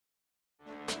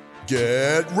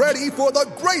Get ready for the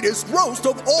greatest roast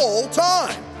of all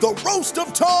time, the Roast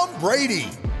of Tom Brady,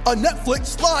 a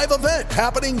Netflix live event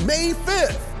happening May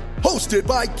 5th. Hosted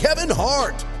by Kevin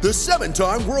Hart, the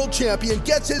 7-time world champion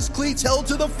gets his cleats held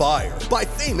to the fire by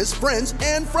famous friends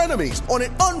and frenemies on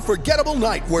an unforgettable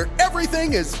night where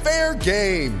everything is fair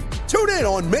game. Tune in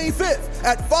on May 5th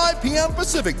at 5 p.m.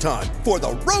 Pacific time for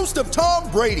the Roast of Tom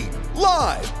Brady,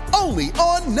 live only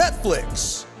on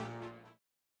Netflix.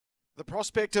 The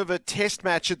prospect of a test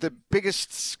match at the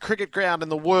biggest cricket ground in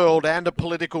the world and a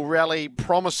political rally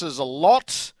promises a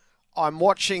lot. I'm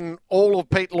watching all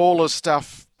of Pete Lawler's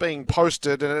stuff being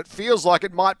posted, and it feels like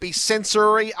it might be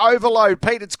sensory overload.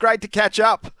 Pete, it's great to catch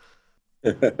up.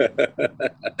 Hey,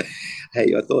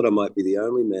 I thought I might be the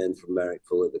only man from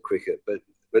Marrickville at the cricket, but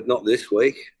not this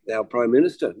week. Our Prime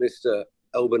Minister, Mr.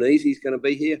 Albanese, is going to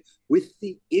be here with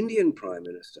the Indian Prime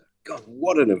Minister. God,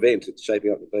 what an event it's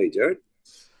shaping up to be, Jared.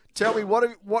 Tell me,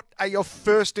 what are your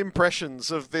first impressions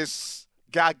of this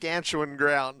gargantuan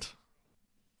ground?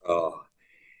 Oh,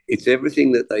 it's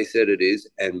everything that they said it is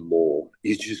and more.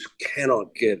 You just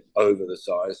cannot get over the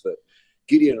size of it.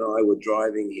 Gideon and I were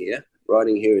riding here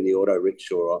in the auto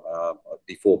rickshaw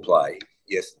before play,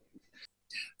 yes.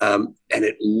 And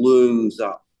it looms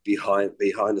up behind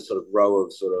a sort of row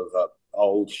of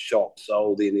old shops,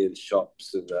 old Indian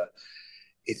shops, and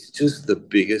it's just the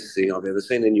biggest thing I've ever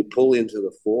seen. And you pull into the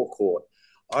forecourt.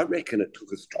 I reckon it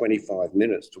took us 25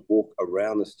 minutes to walk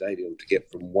around the stadium to get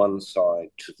from one side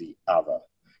to the other.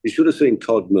 You should have seen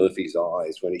Todd Murphy's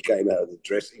eyes when he came out of the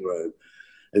dressing room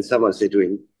and someone said to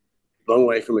him, "Long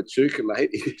way from Echuca, mate."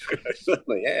 I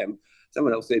certainly am.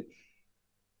 Someone else said,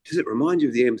 "Does it remind you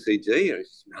of the MCG?" And he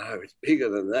said, "No, it's bigger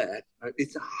than that."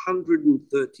 It's a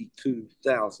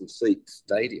 132,000 seat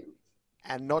stadium.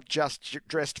 And not just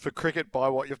dressed for cricket by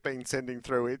what you've been sending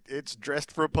through. It's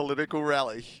dressed for a political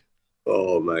rally.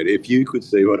 Oh, mate, if you could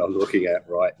see what I'm looking at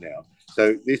right now.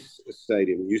 So this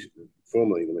stadium,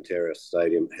 formerly the Motera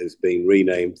Stadium, has been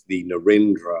renamed the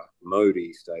Narendra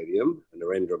Modi Stadium. And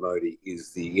Narendra Modi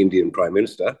is the Indian Prime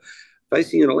Minister,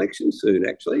 facing an election soon,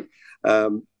 actually.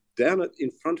 Down in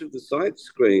front of the side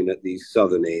screen at the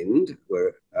southern end,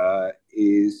 where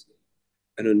is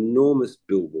an enormous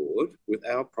billboard with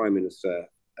our Prime Minister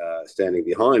standing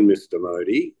behind Mr.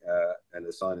 Modi and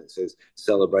a sign that says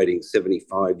celebrating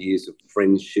 75 years of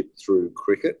friendship through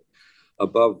cricket.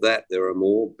 Above that, there are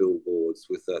more billboards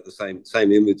with the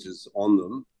same images on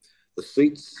them. The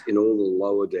seats in all the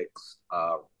lower decks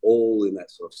are all in that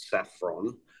sort of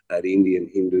saffron, that Indian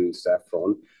Hindu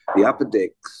saffron. The upper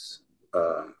decks,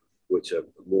 which are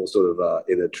more sort of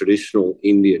in a traditional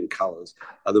Indian colours,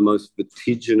 are the most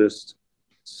vertiginous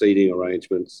seating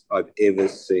arrangements I've ever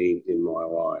seen in my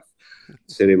life.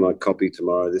 Said in my copy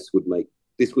tomorrow, this would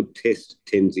test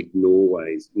Tenzing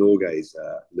Norgay's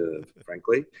nerve,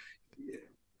 frankly. Yeah.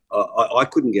 I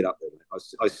couldn't get up there.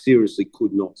 I seriously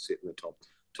could not sit in the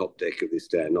top deck of this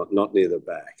stand, not near the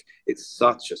back. It's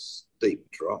such a steep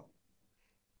drop.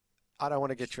 I don't want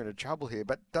to get you into trouble here,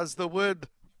 but does the word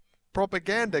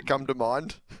propaganda come to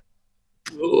mind?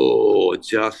 Oh,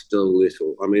 just a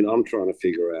little. I mean, I'm trying to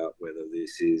figure out whether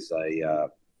this is a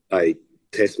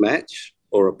test match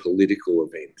or a political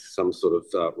event, some sort of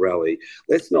rally.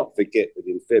 Let's not forget that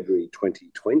in February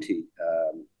 2020,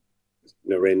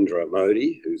 Narendra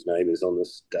Modi, whose name is on the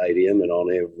stadium and on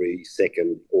every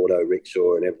second auto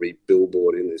rickshaw and every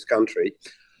billboard in this country,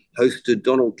 hosted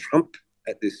Donald Trump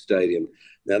at this stadium.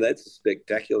 Now, that's a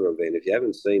spectacular event. If you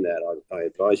haven't seen that, I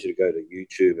advise you to go to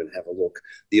YouTube and have a look.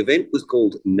 The event was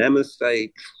called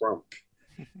Namaste Trump,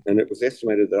 and it was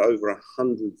estimated that over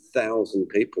 100,000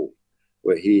 people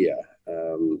were here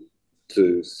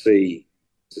to see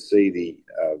the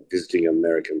visiting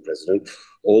American president.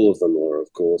 All of them were,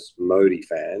 of course, Modi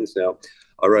fans. Now,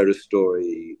 I wrote a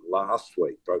story last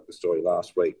week, broke the story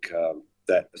last week,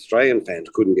 that Australian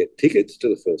fans couldn't get tickets to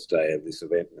the first day of this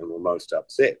event and were most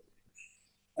upset.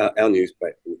 Our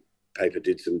newspaper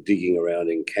did some digging around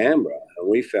in Canberra, and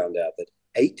we found out that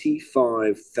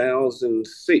 85,000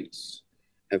 seats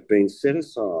have been set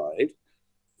aside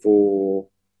for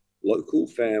local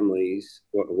families.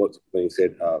 What's being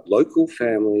said, local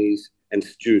families and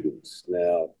students.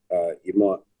 Now,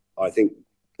 I think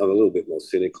I'm a little bit more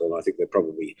cynical, and I think they're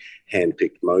probably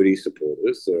hand-picked Modi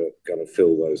supporters that are going to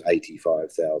fill those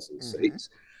 85,000 seats.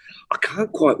 I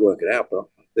can't quite work it out, but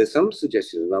there's some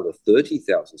suggestion another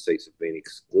 30,000 seats have been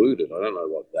excluded. I don't know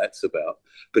what that's about.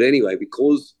 But anyway,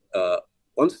 because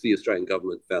once the Australian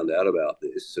government found out about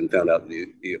this and found out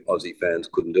the Aussie fans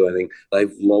couldn't do anything,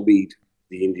 they've lobbied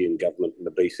the Indian government and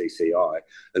the BCCI.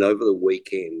 And over the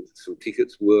weekend, some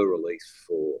tickets were released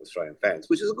for Australian fans,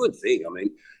 which is a good thing. I mean,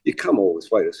 you come all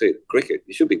this way to see cricket,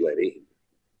 you should be let in.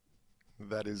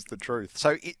 That is the truth.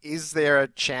 So is there a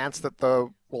chance that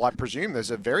well, I presume there's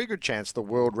a very good chance the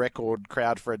world record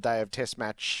crowd for a day of Test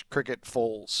match cricket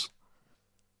falls?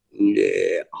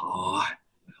 Yeah.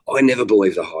 I never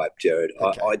believe the hype, Jared.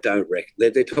 Okay. I don't reckon.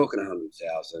 They're talking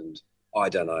 100,000. I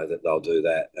don't know that they'll do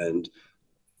that. And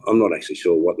I'm not actually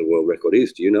sure what the world record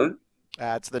is. Do you know?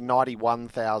 It's the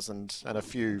 91,000 and a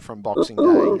few from Boxing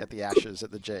Day at the Ashes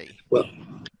at the G.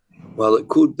 Well, it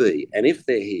could be. And if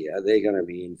they're here, they're going to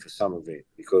be in for some event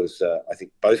because I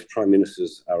think both Prime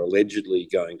Ministers are allegedly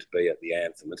going to be at the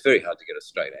anthem. It's very hard to get a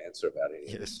straight answer about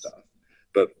any of this stuff.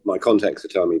 But my contacts are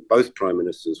telling me both Prime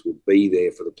Ministers will be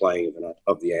there for the playing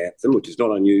of the anthem, which is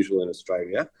not unusual in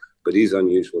Australia, but is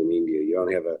unusual in India. You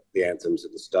only have the anthems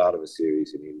at the start of a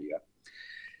series in India.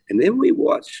 And then we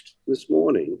watched this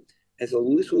morning as a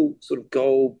little sort of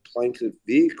gold-plated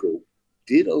vehicle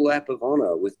did a lap of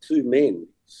honour with two men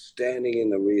standing in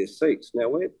the rear seats. Now,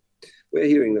 we're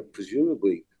hearing that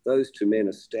presumably those two men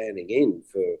are standing in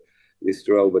for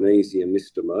Mr. Albanese and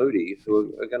Mr. Modi,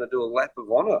 who are going to do a lap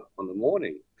of honour on the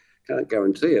morning. Can't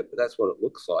guarantee it, but that's what it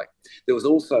looks like. There was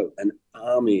also an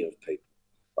army of people,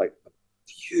 like a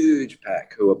huge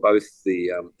pack, who are both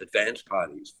the advance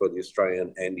parties for the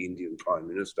Australian and Indian Prime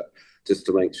Minister, just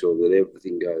to make sure that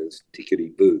everything goes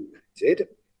tickety-boo.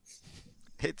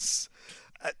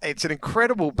 It's an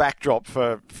incredible backdrop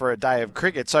for a day of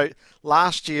cricket. So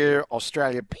last year,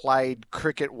 Australia played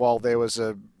cricket while there was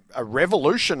a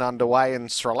revolution underway in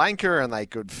Sri Lanka, and they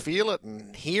could feel it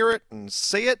and hear it and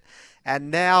see it.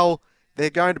 And now they're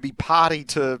going to be party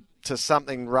to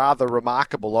something rather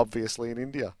remarkable, obviously, in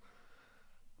India.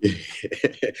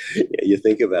 Yeah, you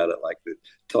think about it like the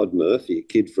Todd Murphy, a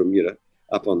kid from,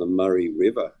 up on the Murray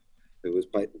River, who was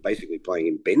basically playing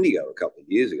in Bendigo a couple of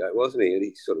years ago, wasn't he? And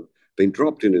he's sort of been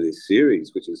dropped into this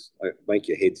series, which is make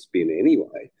your head spin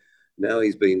anyway. Now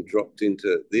he's been dropped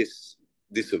into this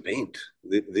event,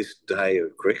 this day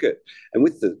of cricket. And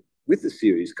with the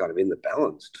series kind of in the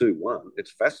balance, 2-1,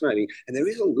 it's fascinating. And there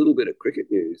is a little bit of cricket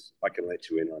news I can let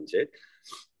you in on, Jed.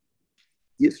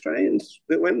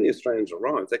 When the Australians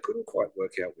arrived, they couldn't quite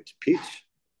work out which pitch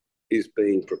is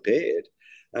being prepared.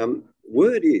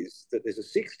 Word is that there's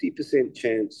a 60%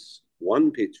 chance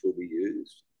one pitch will be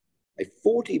used, a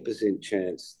 40%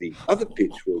 chance the other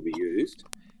pitch will be used,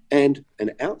 and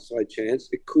an outside chance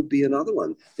it could be another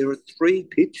one. There are 3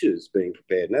 pitches being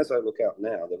prepared, and as I look out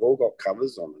now, they've all got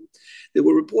covers on them. There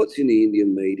were reports in the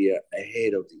Indian media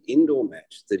ahead of the indoor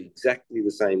match that exactly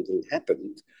the same thing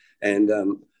happened, and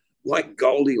like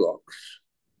Goldilocks,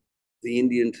 the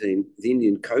Indian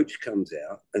coach comes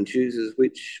out and chooses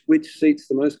which seat's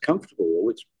the most comfortable or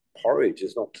which porridge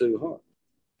is not too hot.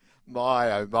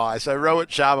 My, oh my. So Rohit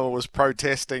Sharma was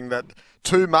protesting that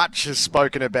too much is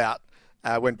spoken about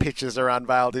when pitches are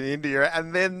unveiled in India,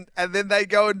 and then they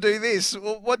go and do this.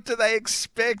 Well, what do they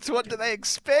expect?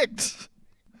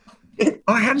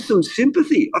 I have some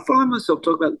sympathy. I find myself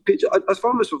talking about pitches. I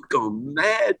find myself going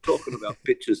mad talking about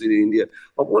pitches in India.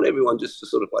 I want everyone just to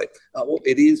sort of like,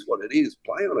 it is what it is,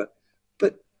 play on it.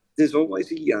 But there's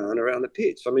always a yarn around the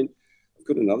pitch. I mean, I've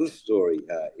got another story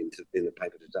in the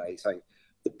paper today saying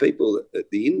the people at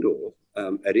the indoor,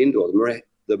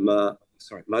 the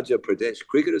Madhya Pradesh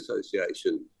Cricket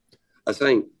Association are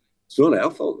saying, it's not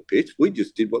our fault, the pitch. We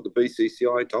just did what the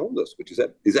BCCI told us, which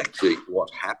is actually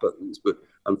what happens. But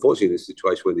unfortunately, in this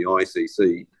situation where the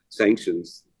ICC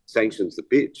sanctions the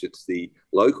pitch, it's the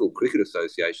local cricket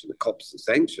association that cops the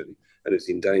sanction, and it's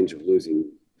in danger of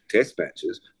losing Test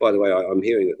matches. By the way, I'm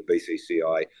hearing that the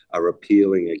BCCI are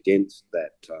appealing against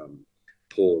that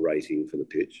poor rating for the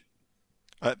pitch.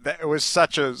 It was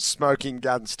such a smoking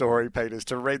gun story, Peters,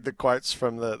 to read the quotes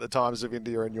from the Times of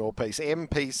India in your piece.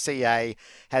 MPCA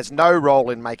has no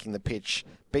role in making the pitch.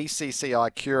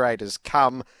 BCCI curators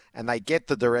come and they get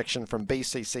the direction from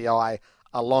BCCI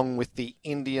along with the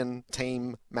Indian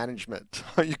team management.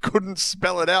 You couldn't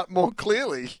spell it out more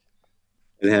clearly.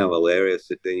 And how hilarious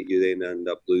that you then end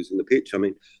up losing the pitch. I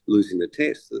mean, losing the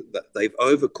test. They've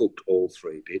overcooked all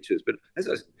 3 pitches. But as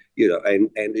I and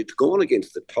it's gone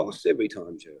against the toss every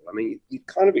time, Joe. I mean, you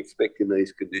kind of expect in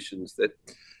these conditions that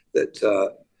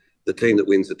the team that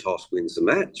wins the toss wins the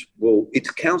match. Well,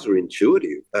 it's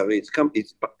counterintuitive. I mean, it's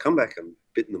come back and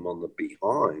bitten them on the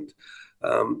behind.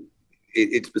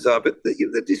 It's bizarre, but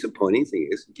the disappointing thing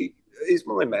is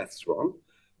my maths wrong?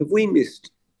 Have we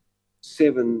missed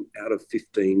 7 out of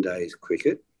 15 days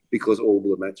cricket because all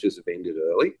the matches have ended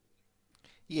early?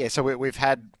 Yeah, so we've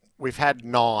had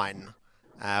 9.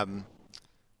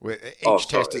 Each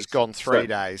test has gone 3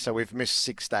 days, so we've missed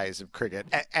 6 days of cricket.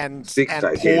 And 6 days,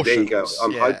 portions, yeah, there you go.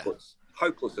 I'm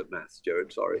hopeless at maths,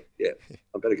 Jared, sorry. Yeah,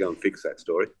 I better go and fix that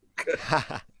story.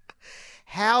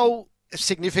 How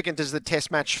significant does the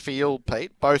test match feel,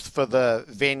 Pete, both for the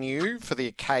venue, for the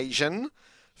occasion,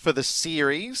 for the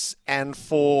series, and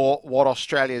for what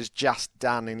Australia's just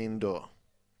done in indoor?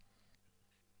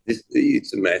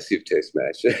 It's a massive test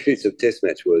match. It's a test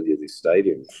match worthy of this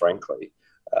stadium, frankly.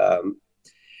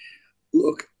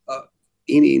 Look,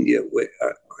 in India,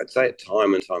 I'd say it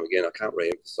time and time again, I can't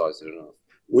re-emphasise it enough.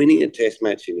 Winning a test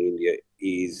match in India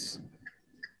is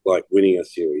like winning a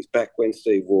series. Back when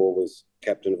Steve Waugh was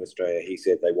captain of Australia, he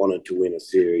said they wanted to win a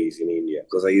series in India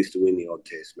because they used to win the odd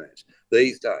test match.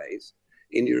 These days,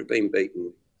 India have been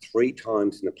beaten 3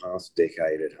 times in the past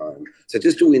decade at home. So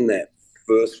just to win that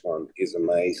first one is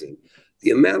amazing.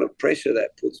 The amount of pressure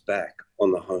that puts back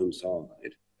on the home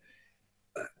side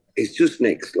is just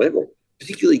next level,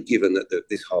 particularly given that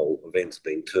this whole event's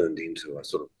been turned into a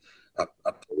sort of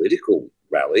a political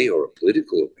rally or a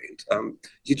political event.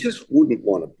 You just wouldn't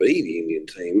want to be the Indian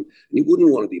team, and you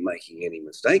wouldn't want to be making any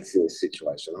mistakes in this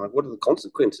situation. Like, what are the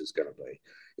consequences going to be?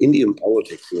 Indian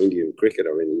politics and Indian cricket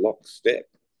are in lockstep.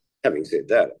 Having said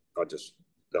that, I just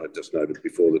noted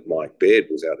before that Mike Baird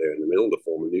was out there in the middle, the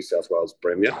former New South Wales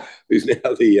Premier, who's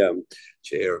now the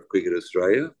chair of Cricket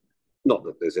Australia. Not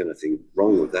that there's anything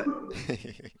wrong with that.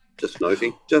 Just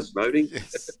noting.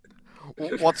 Yes.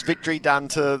 What's victory done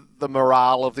to the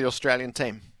morale of the Australian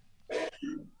team?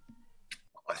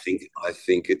 I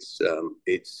think it's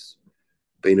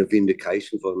been a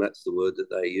vindication for them. That's the word that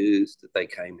they used, that they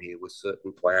came here with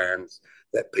certain plans,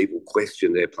 that people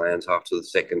questioned their plans after the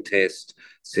second test,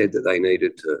 said that they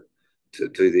needed to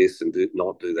do this and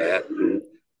not do that.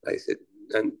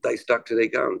 And they stuck to their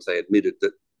guns. They admitted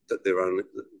that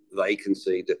they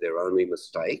concede that their only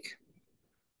mistake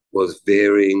was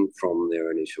varying from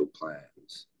their initial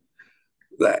plans.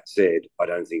 That said, I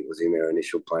don't think it was in their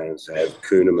initial plans to have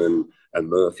Kuhnemann and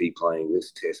Murphy playing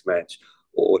this test match,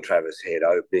 or Travis Head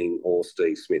opening, or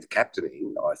Steve Smith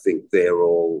captaining. I think they're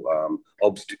all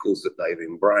obstacles that they've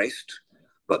embraced.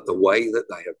 But the way that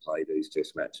they have played these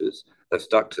test matches, they've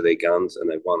stuck to their guns and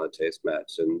they've won a test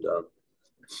match. And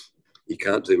you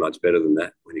can't do much better than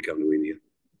that when you come to India.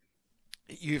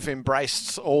 You've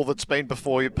embraced all that's been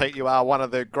before you, Pete. You are one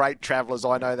of the great travellers.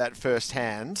 I know that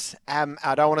firsthand.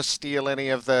 I don't want to steal any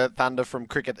of the thunder from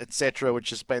cricket, etc.,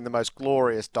 which has been the most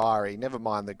glorious diary. Never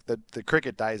mind, the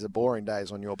cricket days are boring days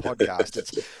on your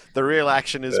podcast. The real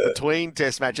action is between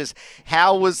test matches.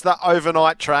 How was the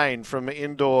overnight train from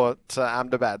Indore to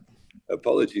Ahmedabad?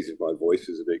 Apologies if my voice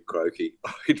is a bit croaky.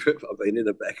 I've been in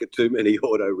the back of too many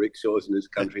auto rickshaws in this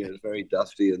country, and it's very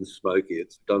dusty and smoky.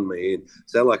 It's done me in.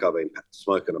 Sound like I've been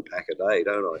smoking a pack a day,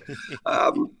 don't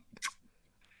I?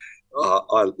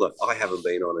 Look, I haven't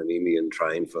been on an Indian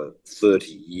train for 30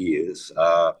 years.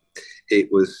 It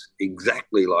was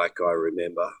exactly like I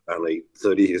remember, only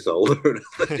 30 years older and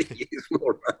 30 years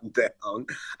more run down.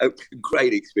 A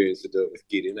great experience to do it with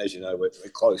Gideon. As you know, we're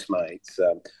close mates.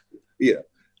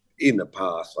 In the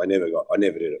past, I never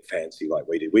did it fancy like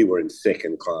we did. We were in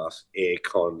second class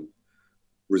aircon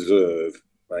reserve,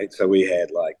 mate. So we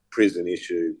had like prison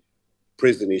issue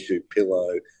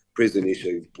pillow, prison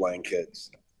issue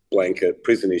blanket,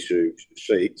 prison issue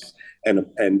sheets, and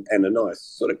a nice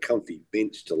sort of comfy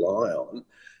bench to lie on,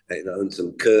 and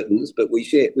some curtains. But we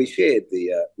shared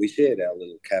our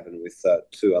little cabin with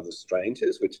 2 other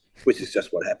strangers, which is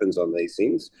just what happens on these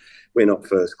things. We're not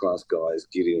first class guys,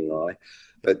 Gideon and I.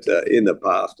 But in the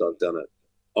past, I've done it.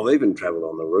 I've even travelled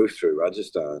on the roof through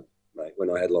Rajasthan, mate, when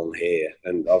I had long hair.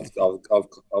 And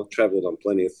I've travelled on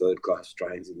plenty of third-class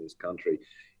trains in this country.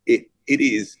 It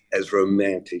is as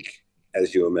romantic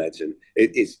as you imagine.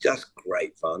 It's just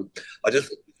great fun.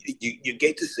 You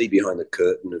get to see behind the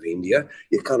curtain of India.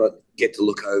 You kind of get to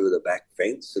look over the back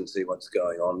fence and see what's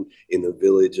going on in the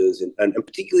villages, and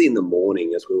particularly in the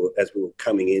morning as we were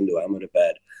coming into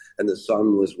Ahmedabad. And the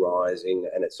sun was rising,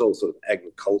 and it's all sort of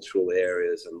agricultural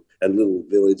areas and little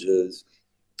villages.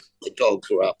 The dogs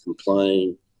were up and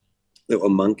playing. There were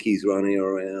monkeys running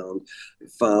around.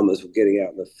 Farmers were getting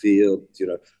out in the field.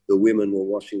 The women were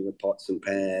washing the pots and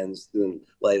pans. Then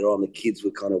later on, the kids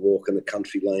were kind of walking the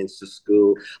country lanes to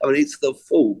school. I mean, it's the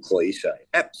full cliche,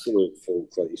 absolute full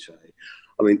cliche.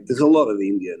 I mean, there's a lot of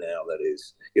India now that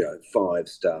is,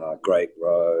 5-star, great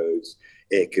roads,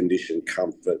 air-conditioned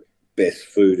comfort, best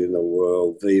food in the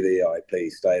world,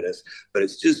 VVIP status. But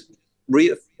it's just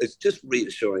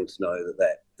reassuring to know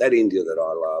that India that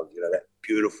I love, that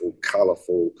beautiful,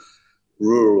 colourful,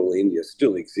 rural India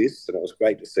still exists. And it was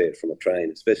great to see it from a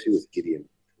train, especially with Gideon.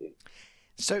 Yeah.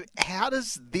 So how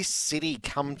does this city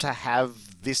come to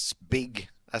have this big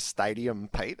a stadium,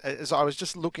 Pete? As I was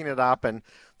just looking it up, and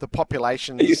the Are you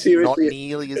population's not seriously?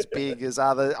 nearly as big as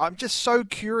other. I'm just so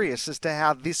curious as to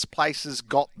how this place has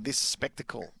got this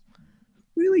spectacle.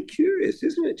 Really curious,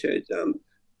 isn't it, Chad?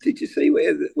 Did you see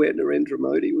where Narendra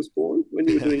Modi was born when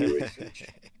you were doing your research?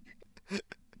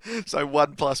 So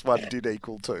 1+1 did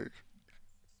equal 2.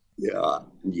 Yeah,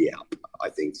 I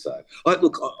think so.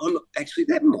 I'm actually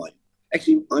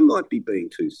I might be being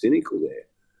too cynical there.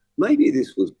 Maybe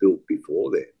this was built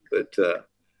before then, but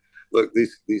look,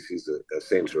 this is a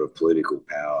centre of political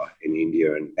power in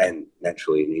India and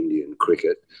naturally in Indian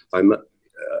cricket. I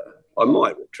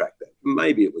might retract that.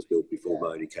 Maybe it was built before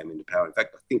Modi came into power. In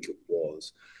fact, I think it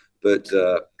was. But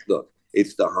look,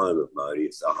 it's the home of Modi.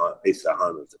 It's the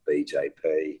home of the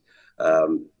BJP.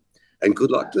 And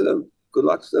good luck to them. Good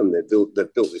luck to them. They've built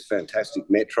this fantastic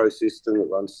metro system that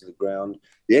runs to the ground.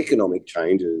 The economic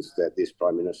changes that this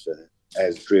Prime Minister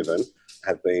has driven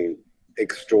have been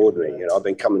extraordinary. You know, I've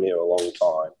been coming here a long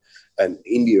time, and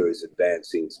India is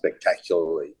advancing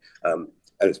spectacularly. And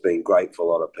it's been great for a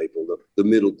lot of people. The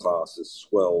middle class has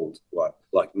swelled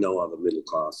like no other middle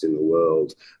class in the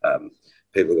world.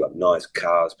 People have got nice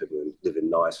cars, people live in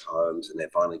nice homes, and they're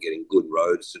finally getting good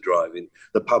roads to drive in.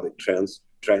 The public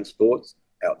transport's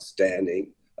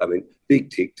outstanding. I mean,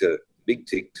 big tick to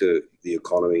the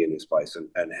economy in this place,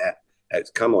 and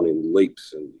it's come on in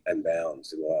leaps and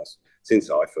bounds since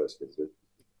I first visited.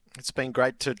 It's been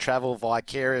great to travel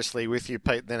vicariously with you,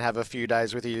 Pete, and then have a few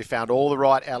days with you. You found all the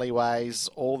right alleyways,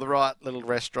 all the right little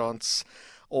restaurants,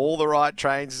 all the right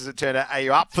trains as it turned out. Are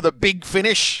you up for the big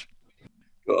finish?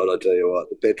 God, I tell you what,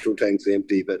 the petrol tank's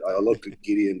empty, but I looked at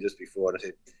Gideon just before and I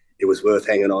said, it was worth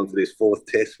hanging on for this fourth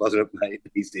test, wasn't it, mate?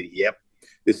 He said, yep,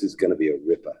 this is going to be a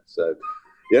ripper. So,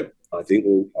 yep, I think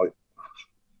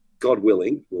God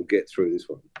willing, we'll get through this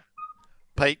one.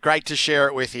 Pete, great to share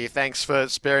it with you. Thanks for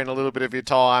sparing a little bit of your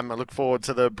time. I look forward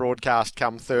to the broadcast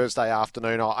come Thursday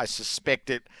afternoon. I suspect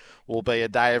it will be a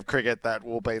day of cricket that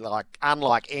will be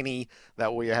unlike any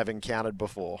that we have encountered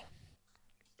before.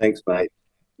 Thanks, mate.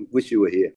 Wish you were here.